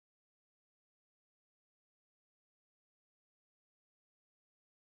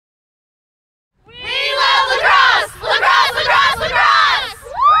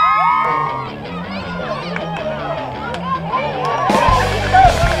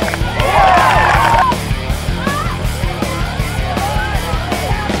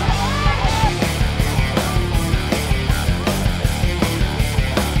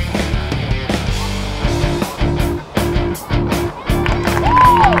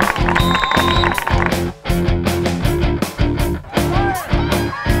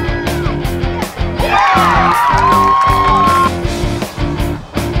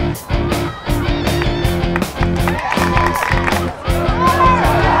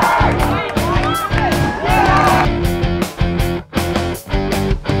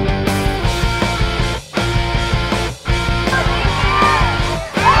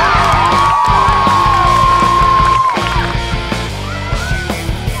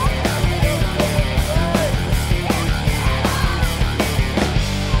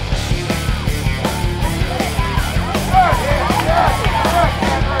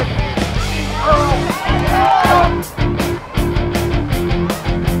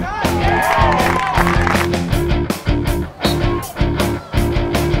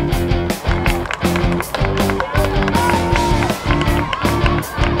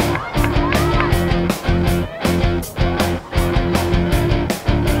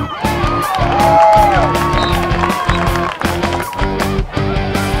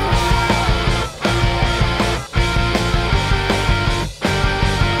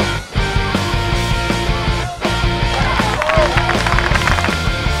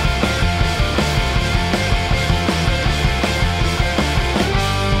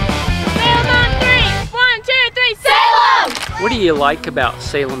you like about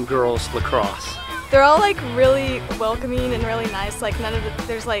Salem girls lacrosse? They're all like really welcoming and really nice. Like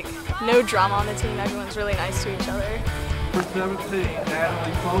there's like no drama on the team. Everyone's really nice to each other. Number 17,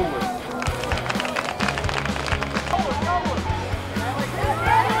 Natalie Forward.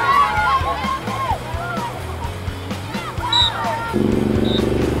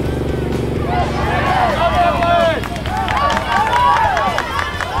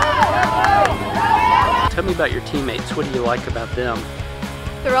 Tell me about your teammates. What do you like about them?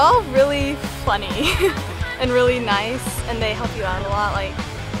 They're all really funny and really nice, and they help you out a lot. Like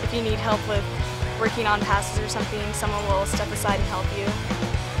if you need help with working on passes or something, someone will step aside and help you.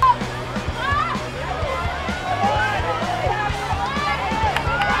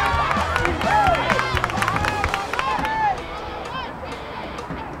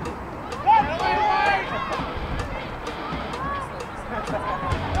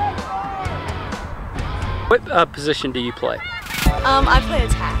 What position do you play? I play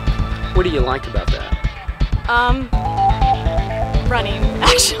attack. What do you like about that? Running,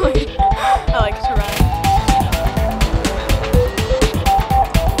 actually. I like to run.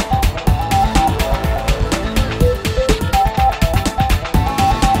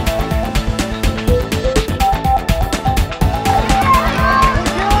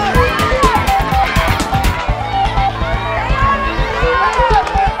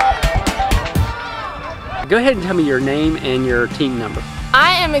 Go ahead and tell me your name and your team number.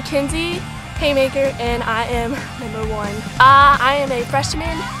 I am Mackenzie Haymaker, and I am number 1. I am a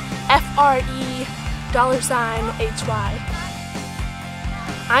freshman, FRE $HY.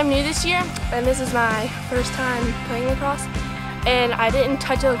 I'm new this year, and this is my first time playing lacrosse, and I didn't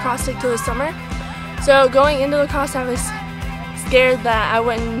touch a lacrosse stick till the summer. So going into lacrosse, I was scared that I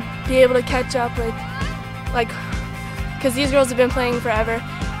wouldn't be able to catch up with, because these girls have been playing forever.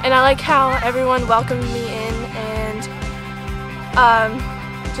 And I like how everyone welcomed me in and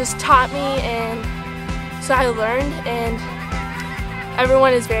just taught me, and so I learned, and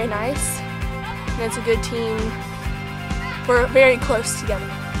everyone is very nice, and it's a good team. We're very close together.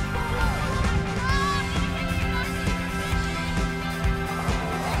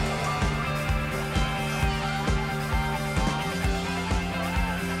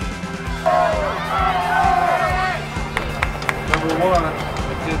 Number 1.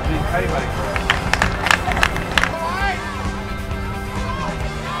 Did the haymaker.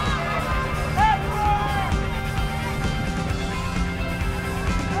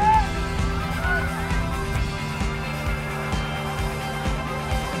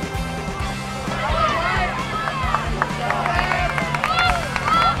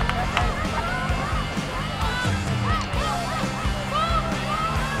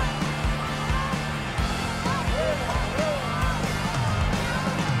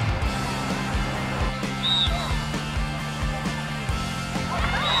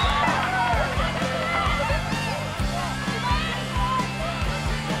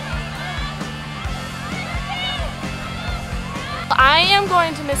 I am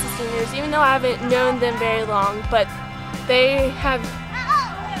going to miss the seniors, even though I haven't known them very long, but they have,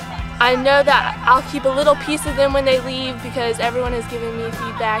 I know that I'll keep a little piece of them when they leave, because everyone has given me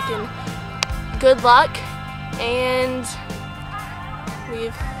feedback and good luck, and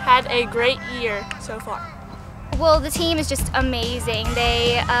we've had a great year so far. Well, the team is just amazing.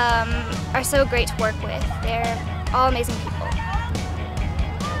 They are so great to work with. They're all amazing people.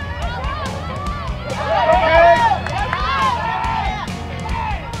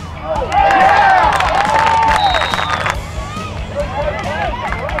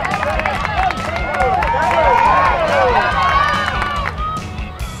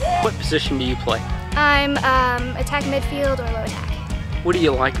 What position do you play? I'm attack midfield or low attack. What do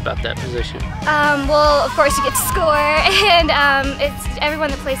you like about that position? Well, of course you get to score, and it's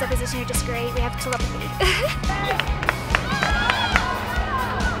everyone that plays that position are just great. We have telepathy.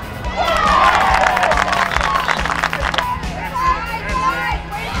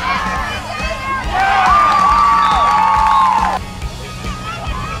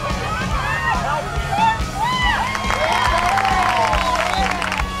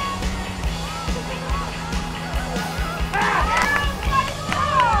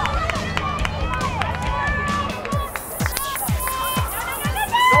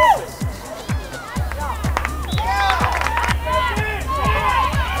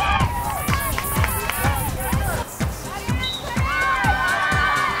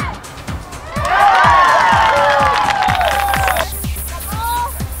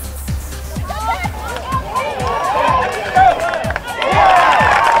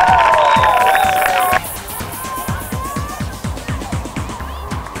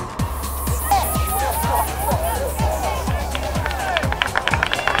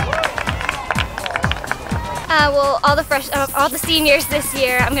 all the seniors this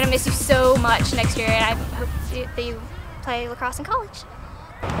year. I'm gonna miss you so much next year, and I hope that you play lacrosse in college.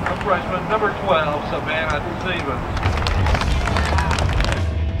 A freshman, number 12, Savannah Stevens.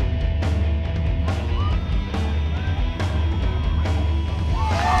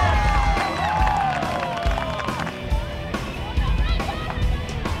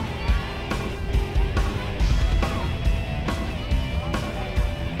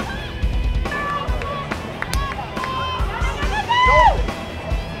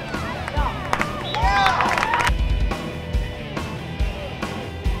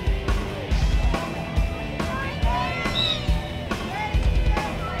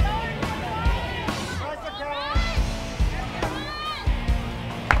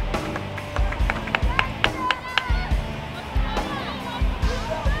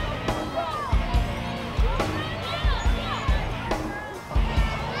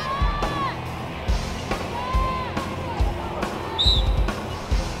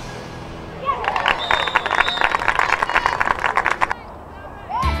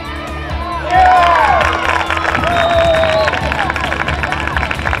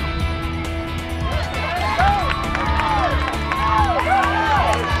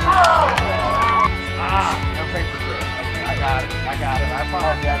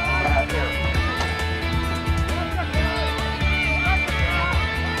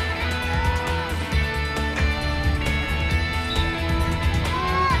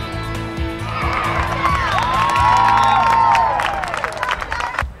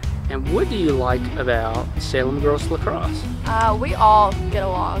 What do you like about Salem Girls Lacrosse? We all get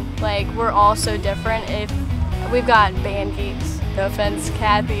along. Like, we're all so different. We've got band geeks. No offense,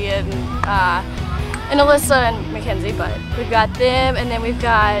 Kathy and Alyssa and Mackenzie, but we've got them, and then we've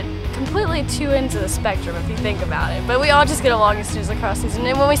got completely two ends of the spectrum if you think about it. But we all just get along as soon as lacrosse season.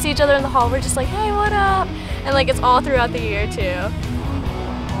 And when we see each other in the hall, we're just like, hey, what up? And like, it's all throughout the year too.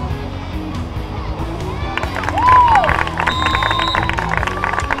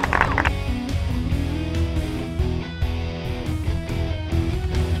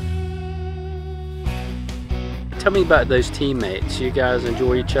 Tell me about those teammates. You guys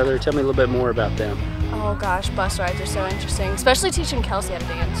enjoy each other. Tell me a little bit more about them. Oh gosh, bus rides are so interesting, especially teaching Kelsey how to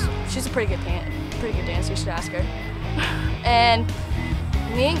dance. She's a pretty good dancer, you should ask her. And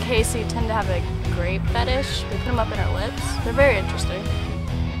me and Casey tend to have a grape fetish. We put them up in our lips. They're very interesting.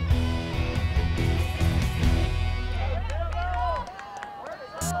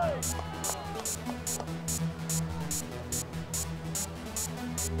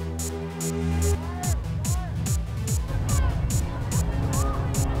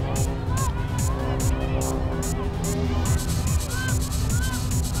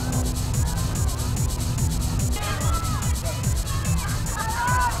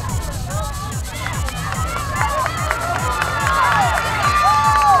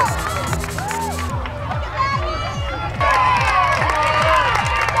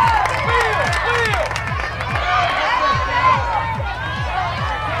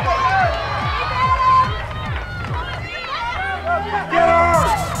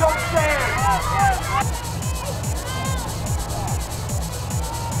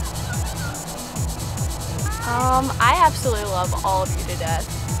 I absolutely love all of you to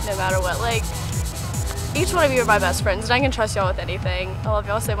death, no matter what. Like, each one of you are my best friends, and I can trust y'all with anything. I love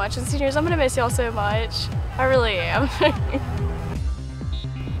y'all so much, and seniors, I'm gonna miss y'all so much. I really am.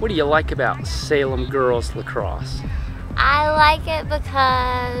 What do you like about Salem Girls Lacrosse? I like it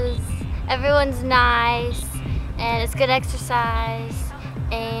because everyone's nice, and it's good exercise,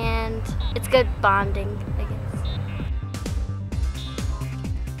 and it's good bonding, I guess.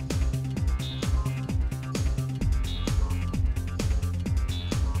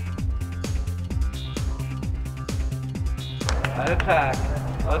 At attack.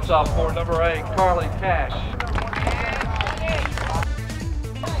 That's sophomore number 8, Carly Cash.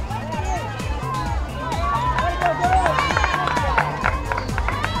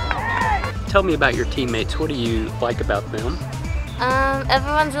 Tell me about your teammates. What do you like about them?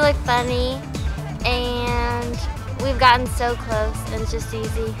 Everyone's really funny, and we've gotten so close, and it's just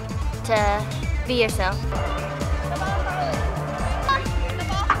easy to be yourself.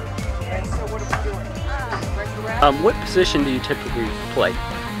 What position do you typically play?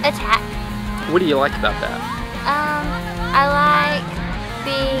 Attack. What do you like about that? I like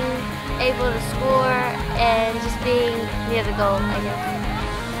being able to score and just being near the goal, I guess.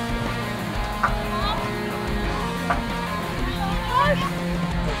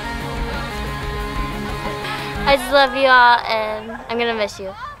 I just love you all, and I'm gonna miss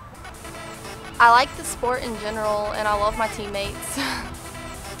you. I like the sport in general, and I love my teammates.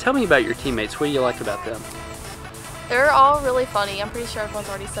 Tell me about your teammates. What do you like about them? They're all really funny. I'm pretty sure everyone's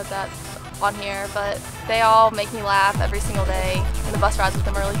already said that on here, but they all make me laugh every single day, and the bus rides with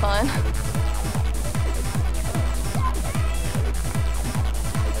them are really fun.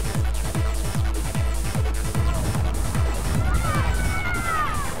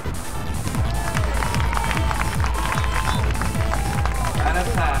 And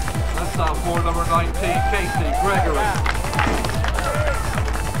attack. That's for number 19, Casey Gregory.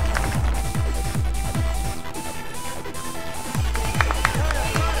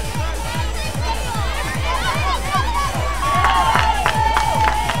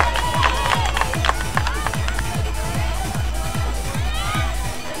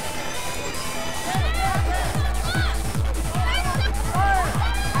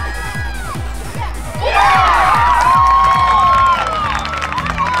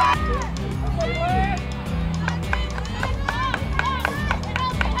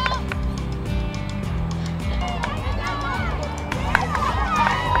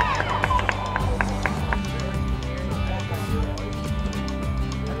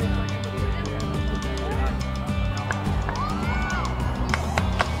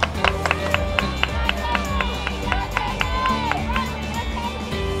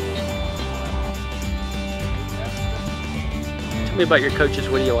 Tell me about your coaches.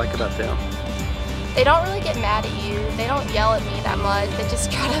 What do you like about them? They don't really get mad at you. They don't yell at me that much. They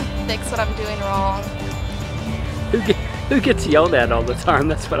just try to fix what I'm doing wrong. Who gets yelled at all the time?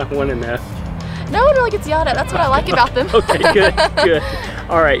 That's what I want to know. No one really gets yelled at. That's what I like about them. Okay, good, good.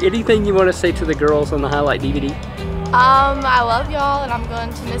 All right, anything you want to say to the girls on the highlight DVD? I love y'all, and I'm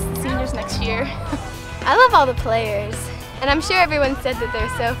going to miss the seniors next year. I love all the players, and I'm sure everyone said that they're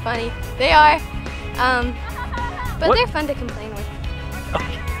so funny. They are, but What? they're fun to complain with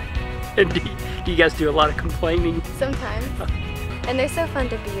Okay. And do you guys do a lot of complaining? sometimes, and they're so fun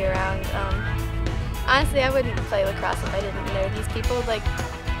to be around. Honestly, I wouldn't play lacrosse if I didn't know these people. Like,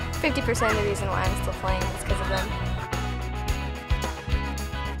 50% of the reason why I'm still playing is because of them.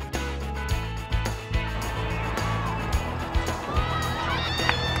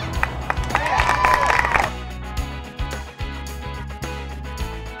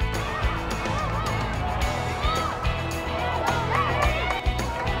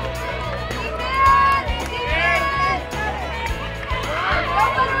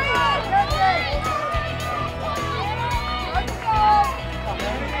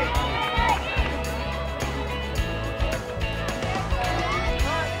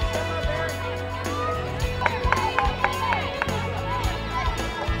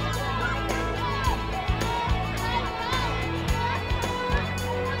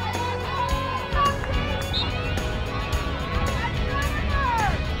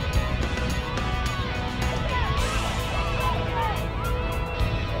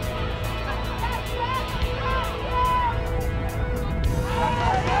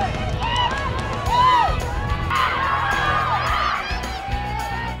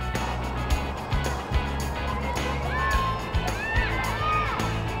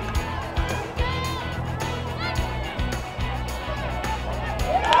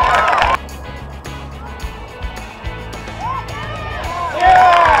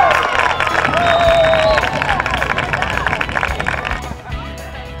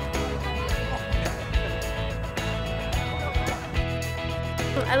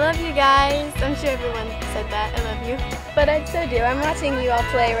 I love you guys. I'm sure everyone said that. I love you. But I so do. I'm watching you all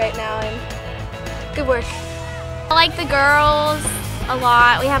play right now, and good work. I like the girls a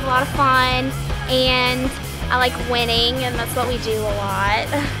lot. We have a lot of fun, and I like winning, and that's what we do a lot.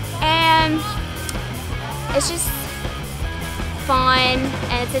 And it's just fun,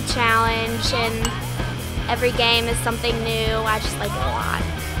 and it's a challenge, and every game is something new. I just like it a lot.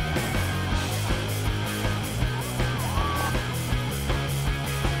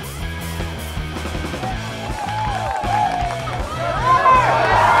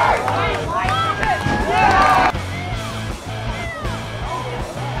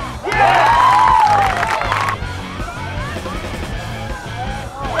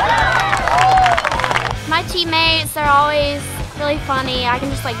 My teammates, they're always really funny. I can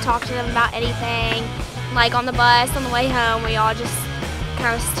just like talk to them about anything. Like on the bus, on the way home, we all just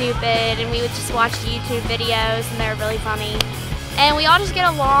kind of stupid, and we would just watch YouTube videos, and they're really funny. And we all just get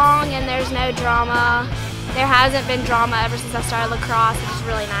along, and there's no drama. There hasn't been drama ever since I started lacrosse, which is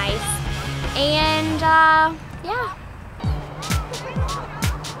really nice. And yeah.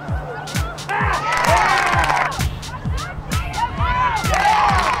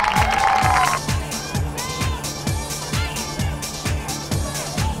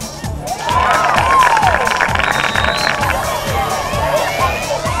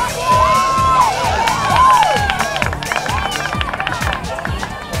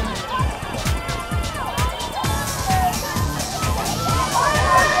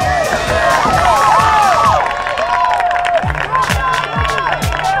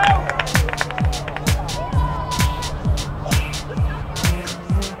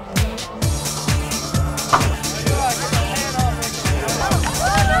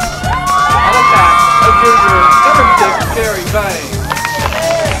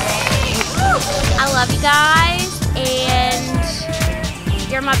 guys, and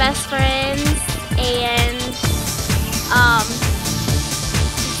you're my best friends, and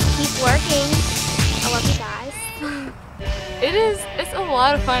keep working. I love you guys. It's a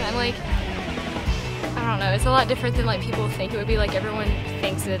lot of fun, and like, I don't know, it's a lot different than like people think it would be. Like everyone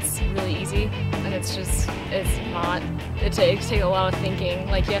thinks it's really easy, and it's not. It takes a lot of thinking.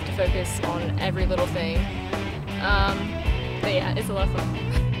 Like you have to focus on every little thing. But yeah, it's a lot of fun.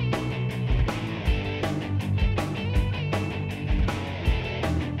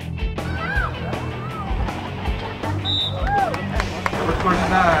 Number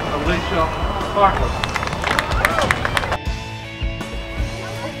 29, Alicia Parker.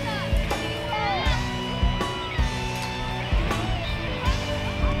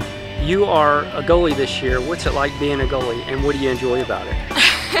 You are a goalie this year. What's it like being a goalie, and what do you enjoy about it?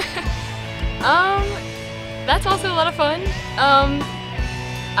 That's also a lot of fun.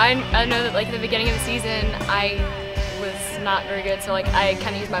 I know that like at the beginning of the season I was not very good, so like I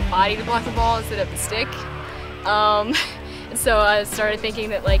kind of used my body to block the ball instead of the stick. And so I started thinking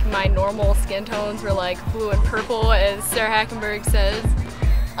that like my normal skin tones were like blue and purple, as Sarah Hackenberg says.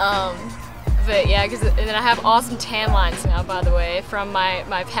 But yeah, and then I have awesome tan lines now, by the way, from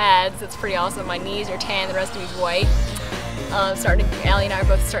my pads. It's pretty awesome. My knees are tan, the rest of me's white. Allie and I are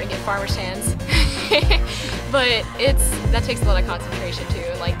both starting to get farmer's tans. But that takes a lot of concentration too.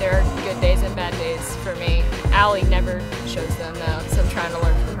 And like there are good days and bad days for me. Allie never shows them though, so I'm trying to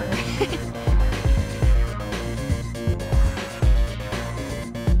learn from her.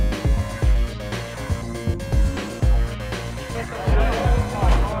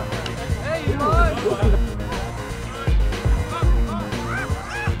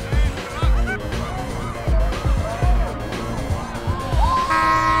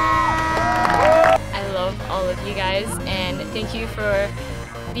 All of you guys, and thank you for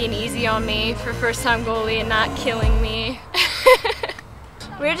being easy on me for first time goalie and not killing me.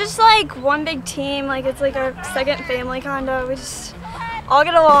 We're just like one big team, like it's like our second family kinda. We just all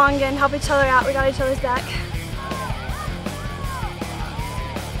get along and help each other out. We got each other's back.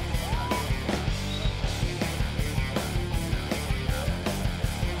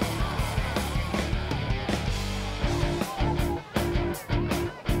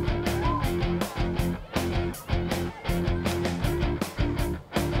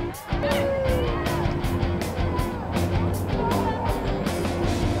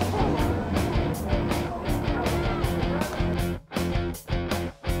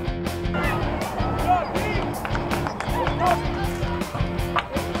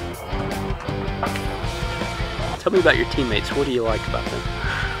 Tell me about your teammates. What do you like about them?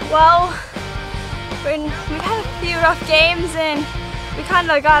 Well, we've had a few rough games and we kind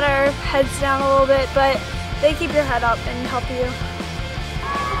of got our heads down a little bit, but they keep your head up and help you.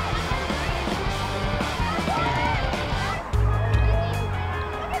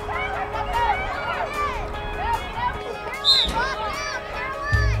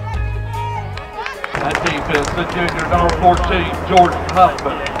 That defense, the junior, number 14, Jordan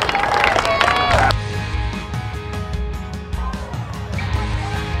Huffman.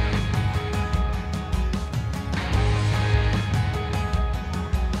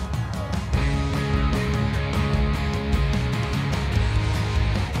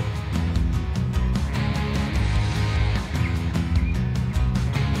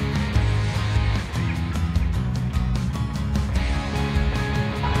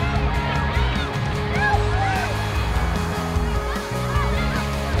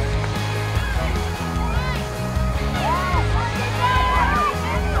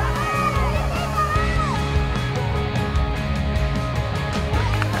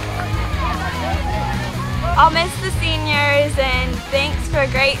 I'll miss the seniors, and thanks for a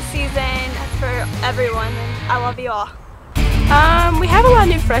great season for everyone, and I love you all. We have a lot of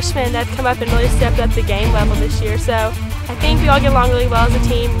new freshmen that come up and really stepped up the game level this year, so I think we all get along really well as a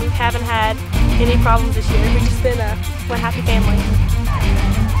team. We haven't had any problems this year. We've just been one happy family.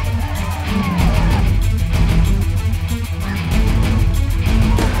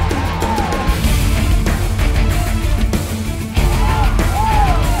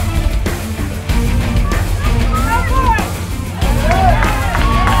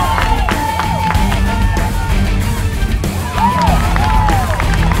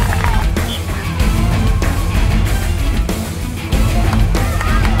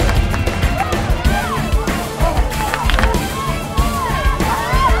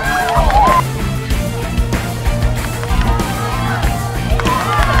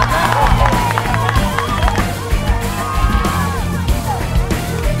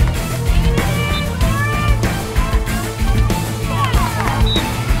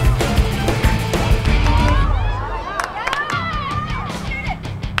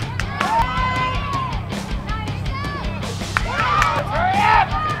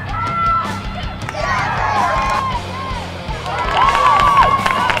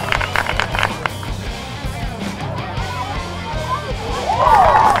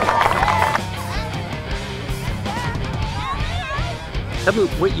 Tell me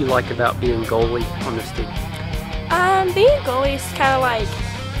what you like about being goalie on this team. Being goalie is kind of like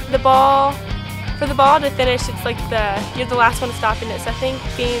the ball. For the ball to finish, it's like you're the last one to stop in it. So I think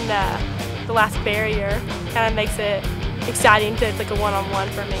being the last barrier kind of makes it exciting to, it's like a one-on-one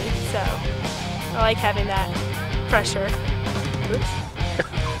for me. So I like having that pressure. Oops.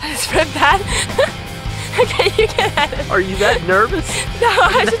 I just read that. Okay, you can edit. Are you that nervous? No,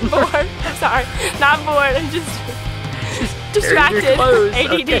 I'm just bored. I'm sorry. Not bored, I'm just distracted.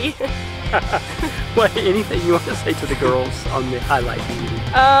 ADD. Okay. What, anything you want to say to the girls on the highlight meeting?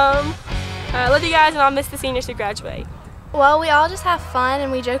 I love you guys, and I'll miss the seniors who graduate. Well, we all just have fun and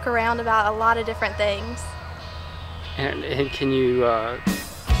we joke around about a lot of different things. And can you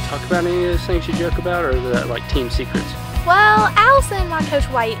talk about any of those things you joke about, or are that like team secrets? Well, Allison, while Coach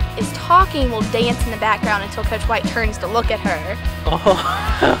White is talking, will dance in the background until Coach White turns to look at her. Oh,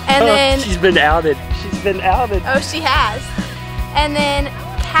 and then she's been outed. She's been outed. Oh, she has. And then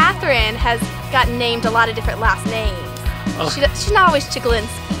Catherine has gotten named a lot of different last names. Oh. She's not always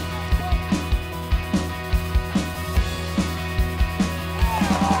Chikalinsky.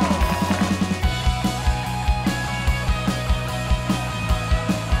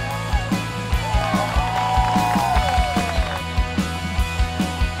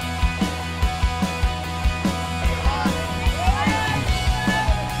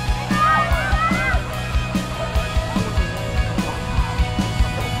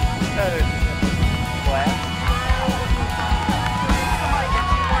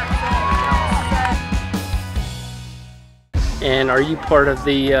 And are you part of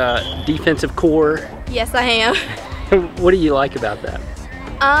the defensive core? Yes, I am. What do you like about that?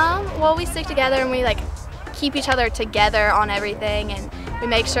 Well, we stick together and we like keep each other together on everything, and we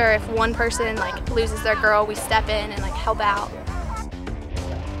make sure if one person like loses their girl, we step in and like help out.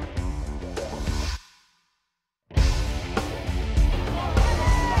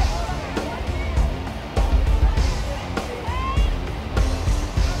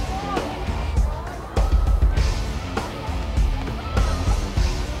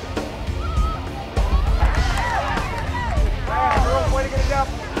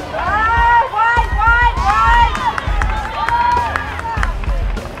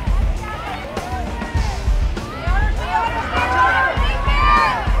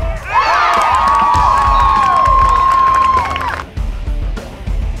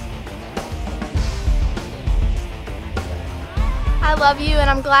 I love you, and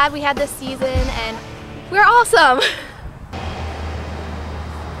I'm glad we had this season, and we're awesome.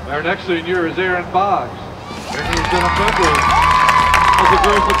 Our next senior is Aaron Boggs. Aaron has been a member of the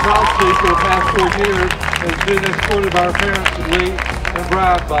girls lacrosse team for the past 4 years and has been escorted by our parents, Lee and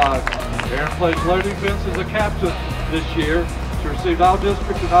Brian Boggs. Aaron plays low defense as a captain this year. She received all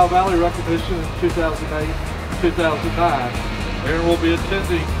district and all valley recognition in 2008-2009. Aaron will be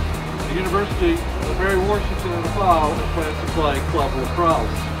attending the University of Mary Washington in the fall and plans to play club lacrosse.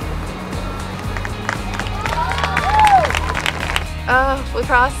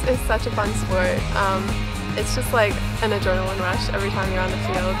 Lacrosse is such a fun sport. It's just like an adrenaline rush every time you're on the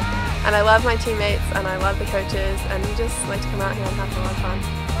field. And I love my teammates and I love the coaches, and we just like to come out here and have a lot of fun.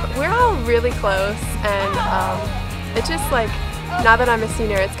 We're all really close, and it's just like, now that I'm a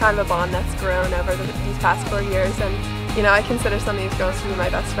senior, it's kind of a bond that's grown over these past 4 years. And you know, I consider some of these girls to be my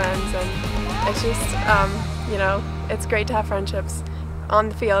best friends, and it's just, you know, it's great to have friendships on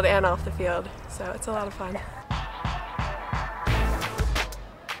the field and off the field, so it's a lot of fun.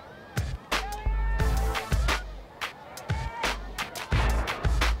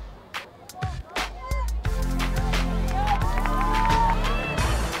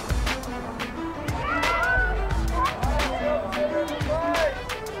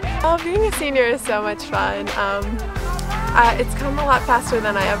 Being a senior is so much fun. It's come a lot faster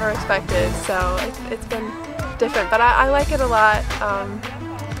than I ever expected, so it's been different, but I like it a lot.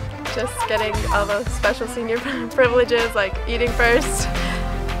 Just getting all those special senior privileges, like eating first,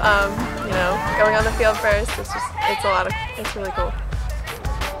 you know, going on the field first. It's really cool.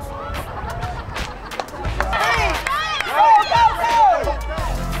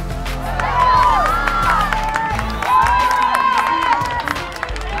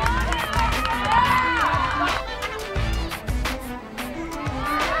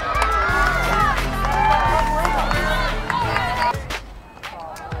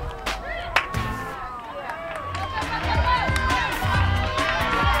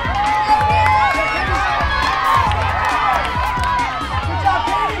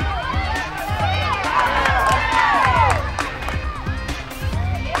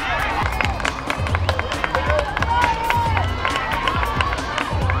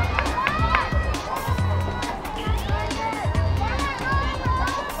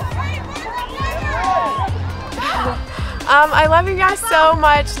 I love you guys so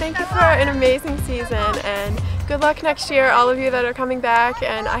much. Thank you for an amazing season, and good luck next year, all of you that are coming back,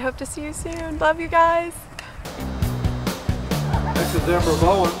 and I hope to see you soon. Love you guys. Next is Amber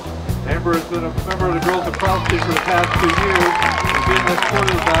Bowen. Amber has been a member of the girls lacrosse team for the past 2 years, and being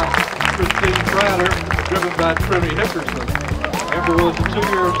escorted by Christine Prater, driven by Trimmy Hickerson. Amber was a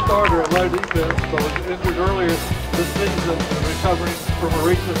 2-year starter at low defense, but was injured earlier this season and recovering from a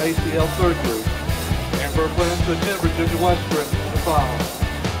recent ACL surgery. Amber plans to attend Virginia Western in the fall.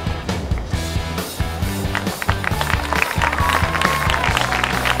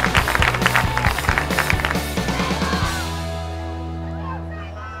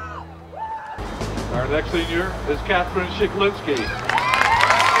 Our next senior is Catherine Shiklinski.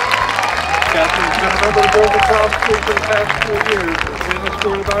 Catherine has been a member of the girls lacrosse team for the past 2 years and being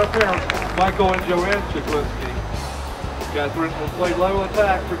escorted by her parents, Michael and Joanne Shiklinski. Catherine has played low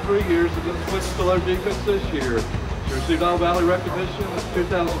attack for 3 years and then switched to low defense this year. She received All Valley recognition in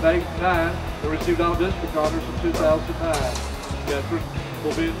 2008 and 2009 and received All District honors in 2009. Catherine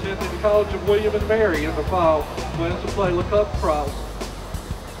will be attending the College of William and Mary in the fall, plans to play lacrosse.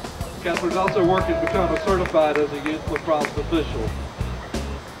 Catherine is also working to become certified as a youth lacrosse official.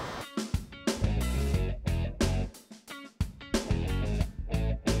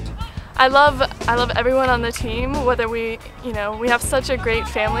 I love everyone on the team. Whether we have such a great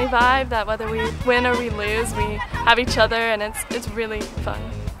family vibe that whether we win or we lose, we have each other, and it's really fun.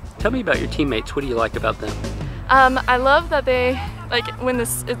 Tell me about your teammates. What do you like about them? I love that they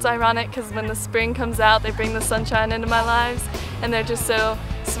it's ironic because when the spring comes out, they bring the sunshine into my lives, and they're just so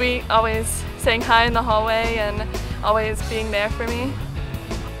sweet, always saying hi in the hallway and always being there for me.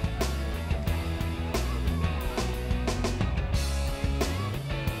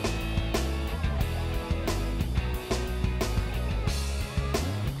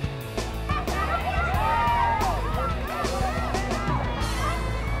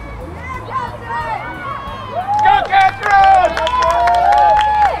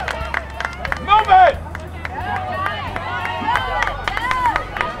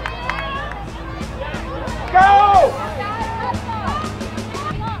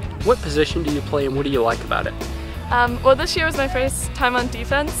 What position do you play and what do you like about it? Well, this year was my first time on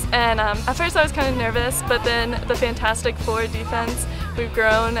defense, and at first I was kind of nervous, but then the Fantastic Four defense, we've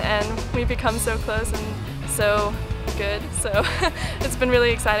grown and we've become so close and so good, so it's been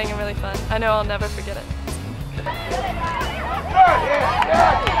really exciting and really fun. I know I'll never forget it.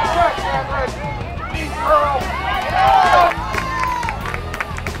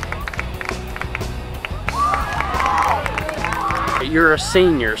 You're a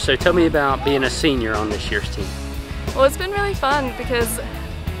senior, so tell me about being a senior on this year's team. Well, it's been really fun because,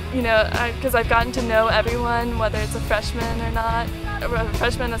 I've gotten to know everyone, whether it's a freshman or not, a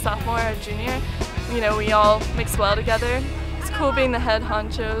freshman, a sophomore, or a junior. We all mix well together. It's cool being the head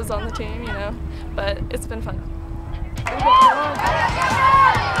honchos on the team, but it's been fun.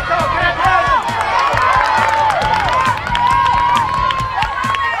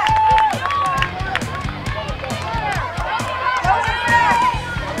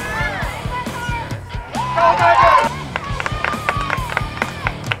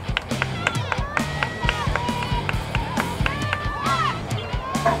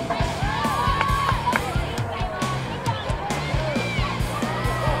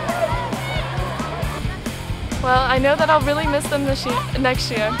 Well, I know that I'll really miss them next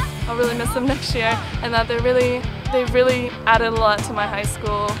year. I'll really miss them next year, and that they've really added a lot to my high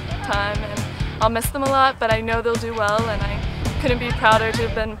school time, and I'll miss them a lot, but I know they'll do well, and I couldn't be prouder to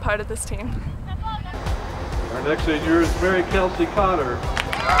have been part of this team. Our next senior is Mary Kelsey Cotter.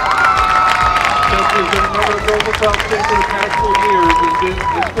 Kelsey has been a member of the girls lacrosse team for the past 4 years and been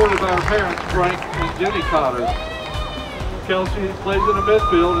escorted by her parents, Frank and Jenny Cotter. Kelsey plays in the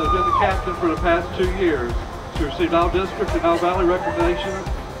midfield and has been the captain for the past 2 years. She received All District and All Valley recognition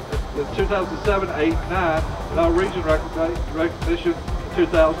in 2007, 8, 9, and All Region recognition in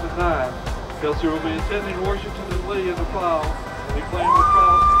 2009. Kelsey will be attending Washington and Lee in the fall and be playing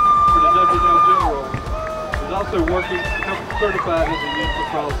lacrosse for the WNL General. She's also working to become certified as a youth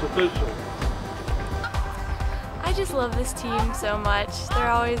lacrosse official. I just love this team so much.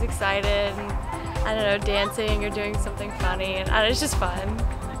 They're always excited and, I don't know, dancing or doing something funny, and it's just fun.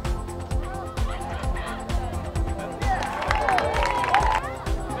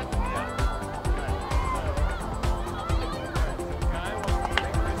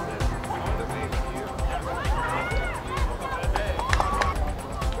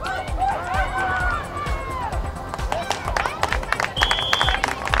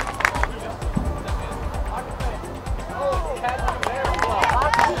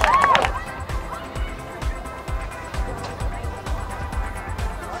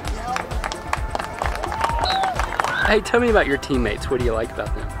 Hey, tell me about your teammates. What do you like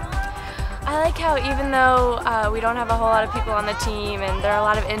about them? I like how even though we don't have a whole lot of people on the team and there are a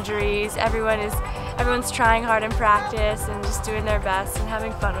lot of injuries, everyone's trying hard in practice and just doing their best and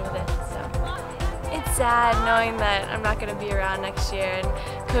having fun with it. So it's sad knowing that I'm not going to be around next year.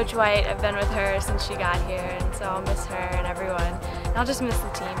 And Coach White, I've been with her since she got here, and so I'll miss her and everyone. And I'll just miss the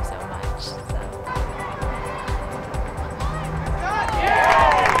team so much. So.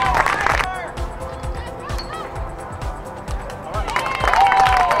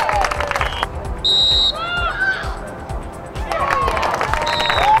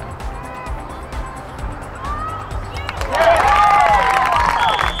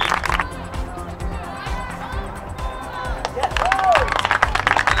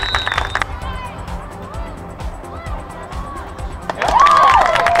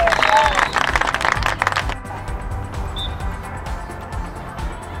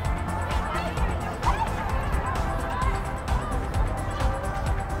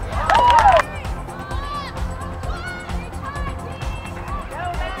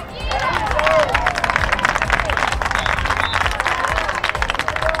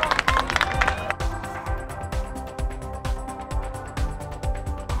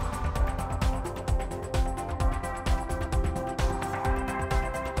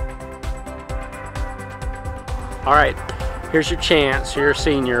 All right, here's your chance. You're a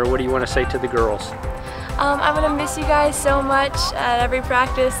senior. What do you want to say to the girls? I'm going to miss you guys so much at every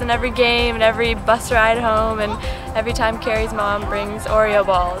practice and every game and every bus ride home and every time Carrie's mom brings Oreo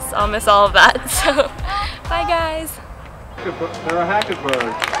balls. I'll miss all of that. So, bye guys. They're a Hackenberg.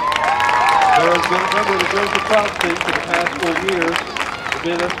 They've been a member of the girls lacrosse team for the past 4 years.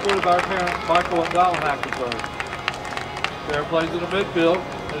 They've been escorted by our parents, Michael and Donald Hackenberg. Sarah plays in the midfield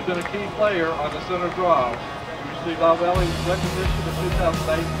and has been a key player on the center draw. She received Bob Valley recognition in 2008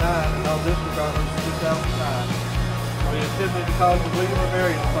 and 2009 and all district honors in 2009. We attended the College of William and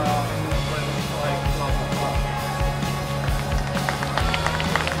Mary Found and this when we played softball club.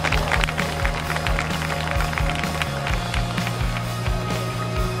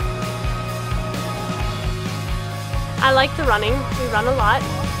 I like the running. We run a lot,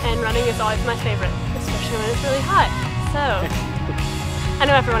 and running is always my favorite, especially when it's really hot. So, I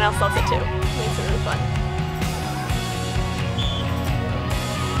know everyone else loves it too. It makes it really fun.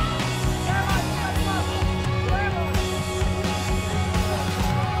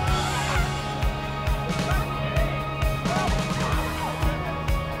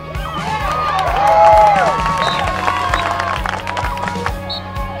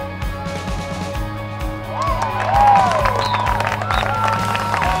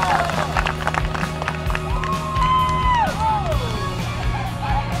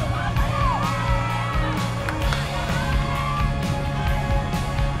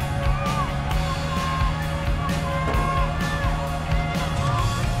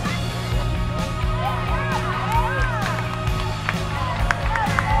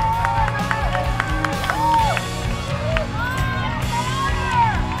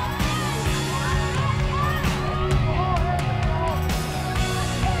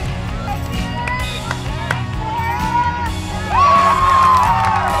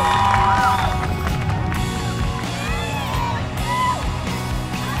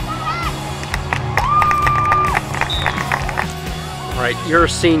 All right, you're a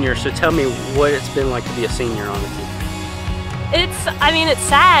senior, so tell me what it's been like to be a senior on the team. It's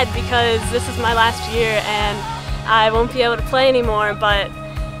sad because this is my last year and I won't be able to play anymore, but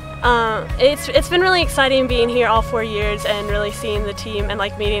it's been really exciting being here all 4 years and really seeing the team and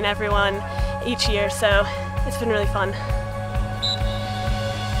like meeting everyone each year, so it's been really fun.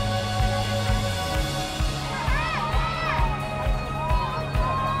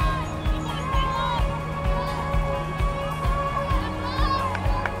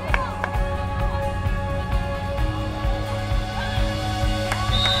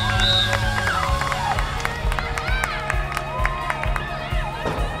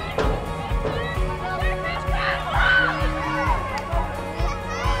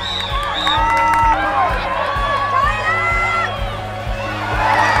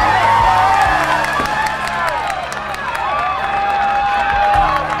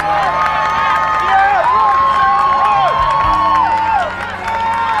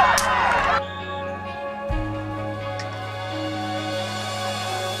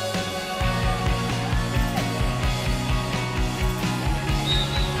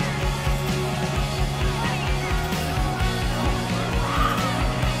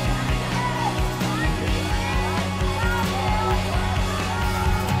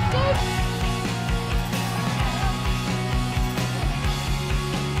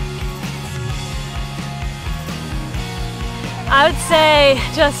 would say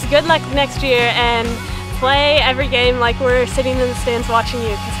just good luck next year and play every game like we're sitting in the stands watching you,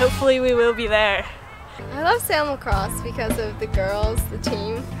 because hopefully we will be there. I love Salem Lacrosse because of the girls, the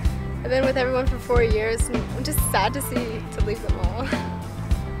team. I've been with everyone for 4 years, and I'm just sad to leave them all.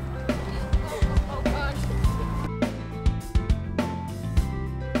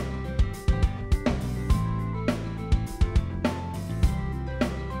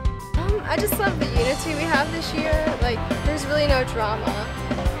 I just love the unity we have this year. Like, there's really no drama.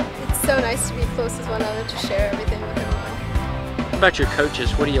 It's so nice to be close with one another, to share everything with everyone. What about your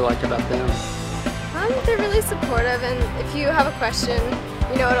coaches? What do you like about them? They're really supportive, and if you have a question,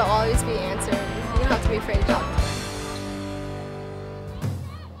 you know it'll always be answered. You don't have to be afraid to talk to them.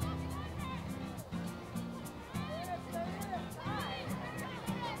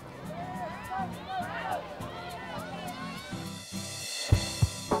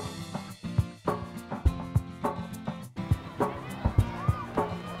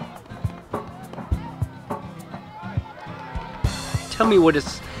 Tell me what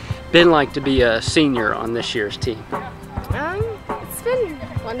it's been like to be a senior on this year's team. It's been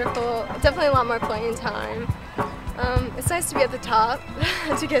wonderful. Definitely a lot more playing time. It's nice to be at the top,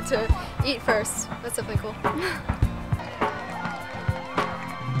 to get to eat first. That's definitely cool.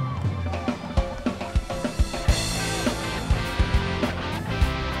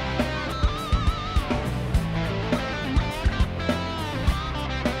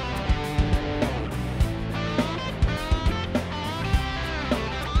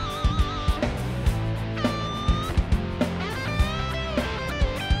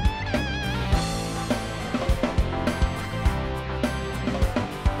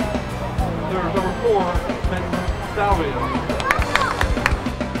 There's number 4, Salem.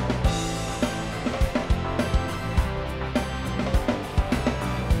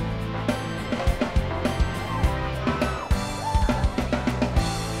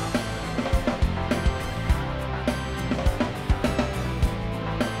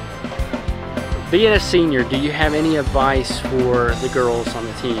 Being a senior, do you have any advice for the girls on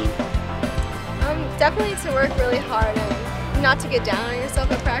the team? Definitely to work really hard and not to get down on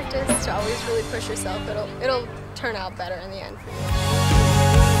yourself at practice, to always really push yourself. It'll turn out better in the end for you.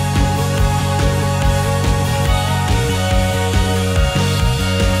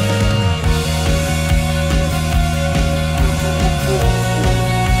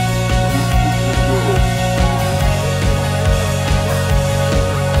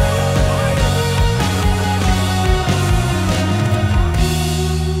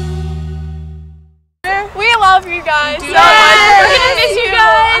 We love you guys so much. We're gonna miss you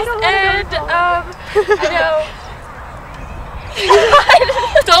guys, and I know.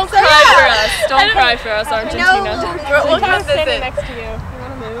 Don't cry for us. Don't cry for us, Argentina. We'll come visit next to you. You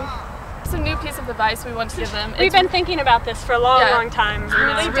wanna move? Some new piece of advice we want to give them. We've been thinking about this for a long time. It's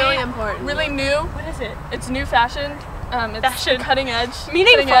really important. Really new. What is it? It's new fashion. It's Fashion. Cutting edge.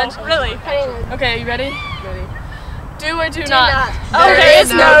 Meaningful. Cutting edge. Really. Okay, you ready? Ready. Do or do not. There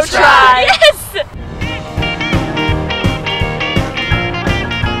is no try. Yes.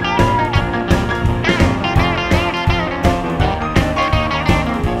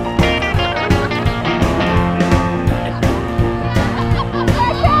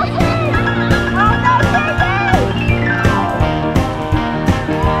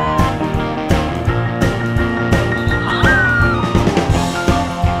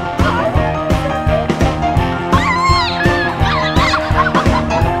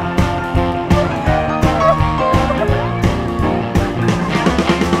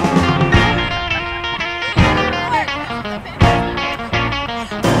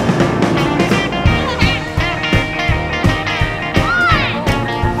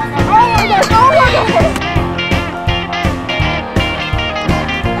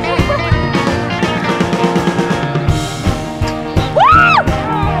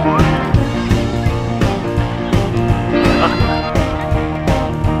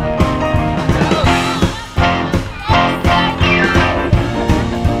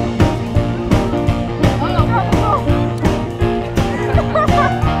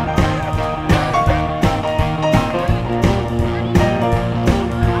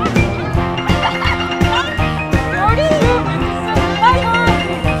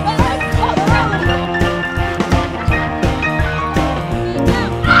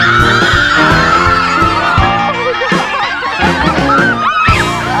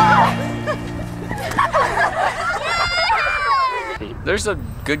 There's a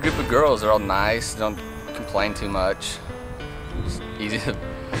good group of girls. They're all nice. Don't complain too much. It's easy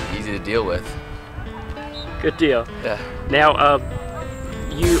to deal with. Good deal. Yeah. Now,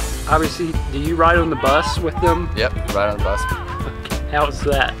 you obviously, do you ride on the bus with them? Yep, ride on the bus. How's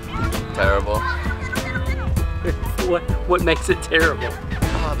that? Terrible. What makes it terrible?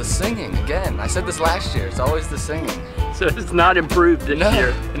 Oh, the singing again. I said this last year. It's always the singing. So it's not improved this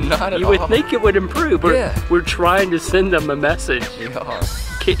year. Not at all. You would think it would improve. We're trying to send them a message. Yeah.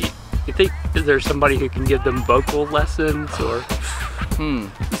 You think is there somebody who can give them vocal lessons, or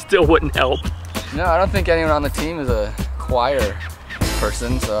still wouldn't help? No, I don't think anyone on the team is a choir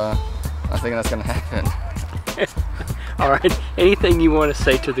person, so I think that's gonna happen. All right. Anything you want to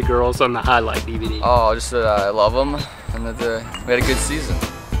say to the girls on the highlight DVD? Oh, just that I love them and that we had a good season.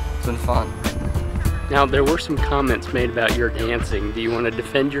 It's been fun. Now, there were some comments made about your dancing. Do you want to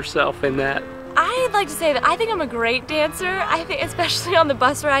defend yourself in that? I'd like to say that I think I'm a great dancer. I think, especially on the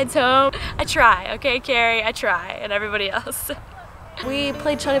bus rides home, I try. Okay, Carrie, I try, and everybody else. We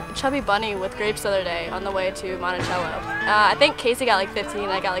played Chubby Bunny with Grapes the other day on the way to Monticello. I think Casey got like 15,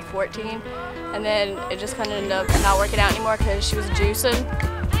 I got like 14, and then it just kind of ended up not working out anymore because she was juicing.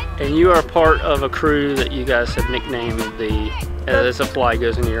 And you are part of a crew that you guys have nicknamed the as a fly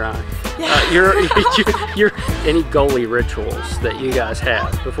goes into your eye. Yeah. You're any goalie rituals that you guys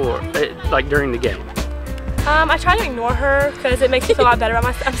have before, like during the game? I try to ignore her because it makes me feel a lot better about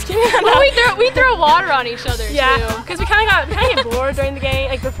myself. I'm just kidding. Well, we throw water on each other too. Because we kind of get bored during the game,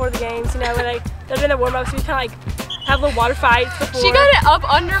 like before the games. You know, when they're doing the warm ups, we kind of like have little water fights before. She got it up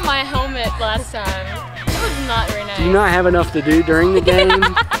under my helmet last time. It was not very nice. Do you not have enough to do during the game?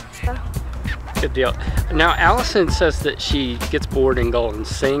 Good deal. Now, Allison says that she gets bored in goal and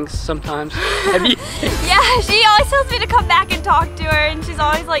sings sometimes. Have you? Yeah, she always tells me to come back and talk to her, and she's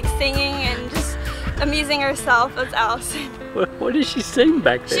always like singing and just amusing herself as Allison. What does she sing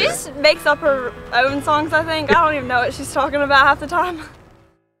back there? She just makes up her own songs, I think. I don't even know what she's talking about half the time.